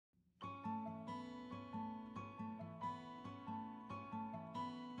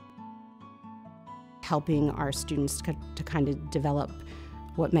helping our students to kind of develop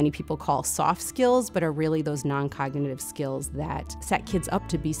what many people call soft skills, but are really those non-cognitive skills that set kids up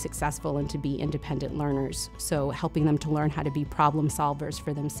to be successful and to be independent learners. So helping them to learn how to be problem solvers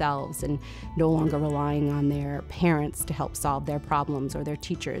for themselves and no longer relying on their parents to help solve their problems or their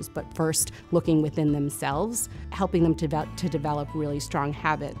teachers, but first looking within themselves, helping them to develop really strong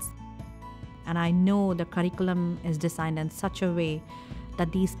habits. And I know the curriculum is designed in such a way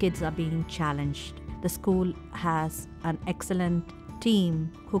that these kids are being challenged. The school has an excellent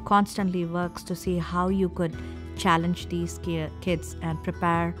team who constantly works to see how you could challenge these kids and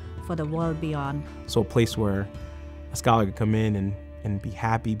prepare for the world beyond. So a place where a scholar could come in and be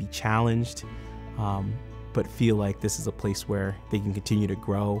happy, be challenged, but feel like this is a place where they can continue to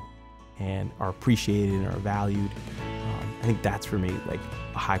grow and are appreciated and are valued. I think that's for me like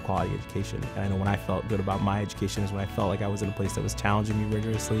a high quality education. And I know when I felt good about my education is when I felt like I was in a place that was challenging me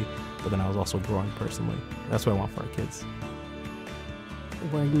rigorously, but then I was also growing personally. That's what I want for our kids.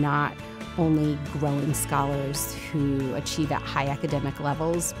 We're not only growing scholars who achieve at high academic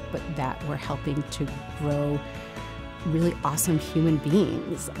levels, but that we're helping to grow really awesome human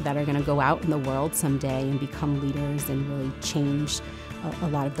beings that are going to go out in the world someday and become leaders and really change a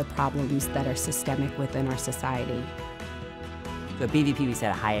lot of the problems that are systemic within our society. So at BVP, we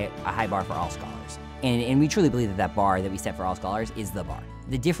set a high bar for all scholars. And we truly believe that that bar that we set for all scholars is the bar.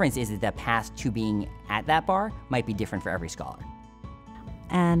 The difference is that the path to being at that bar might be different for every scholar.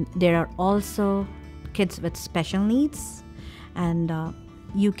 And there are also kids with special needs, and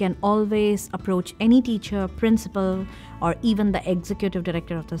you can always approach any teacher, principal, or even the executive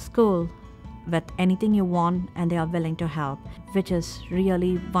director of the school with anything you want, and they are willing to help, which is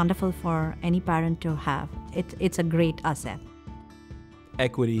really wonderful for any parent to have. It's a great asset.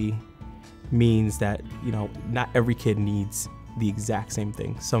 Equity means that, you know, not every kid needs the exact same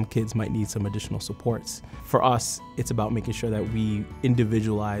thing. Some kids might need some additional supports. For us, it's about making sure that we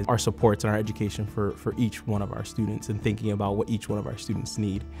individualize our supports and our education for each one of our students and thinking about what each one of our students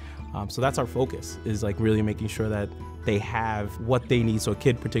need. So that's our focus, is like really making sure that they have what they need. So a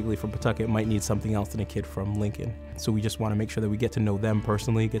kid, particularly from Pawtucket, might need something else than a kid from Lincoln. So we just want to make sure that we get to know them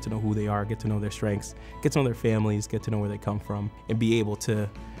personally, get to know who they are, get to know their strengths, get to know their families, get to know where they come from, and be able to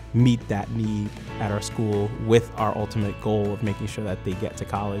meet that need at our school with our ultimate goal of making sure that they get to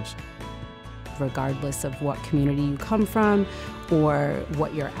college. Regardless of what community you come from or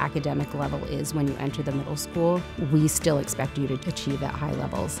what your academic level is when you enter the middle school, we still expect you to achieve at high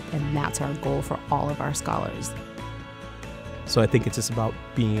levels, and that's our goal for all of our scholars. So I think it's just about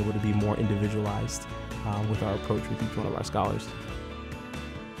being able to be more individualized with our approach with each one of our scholars.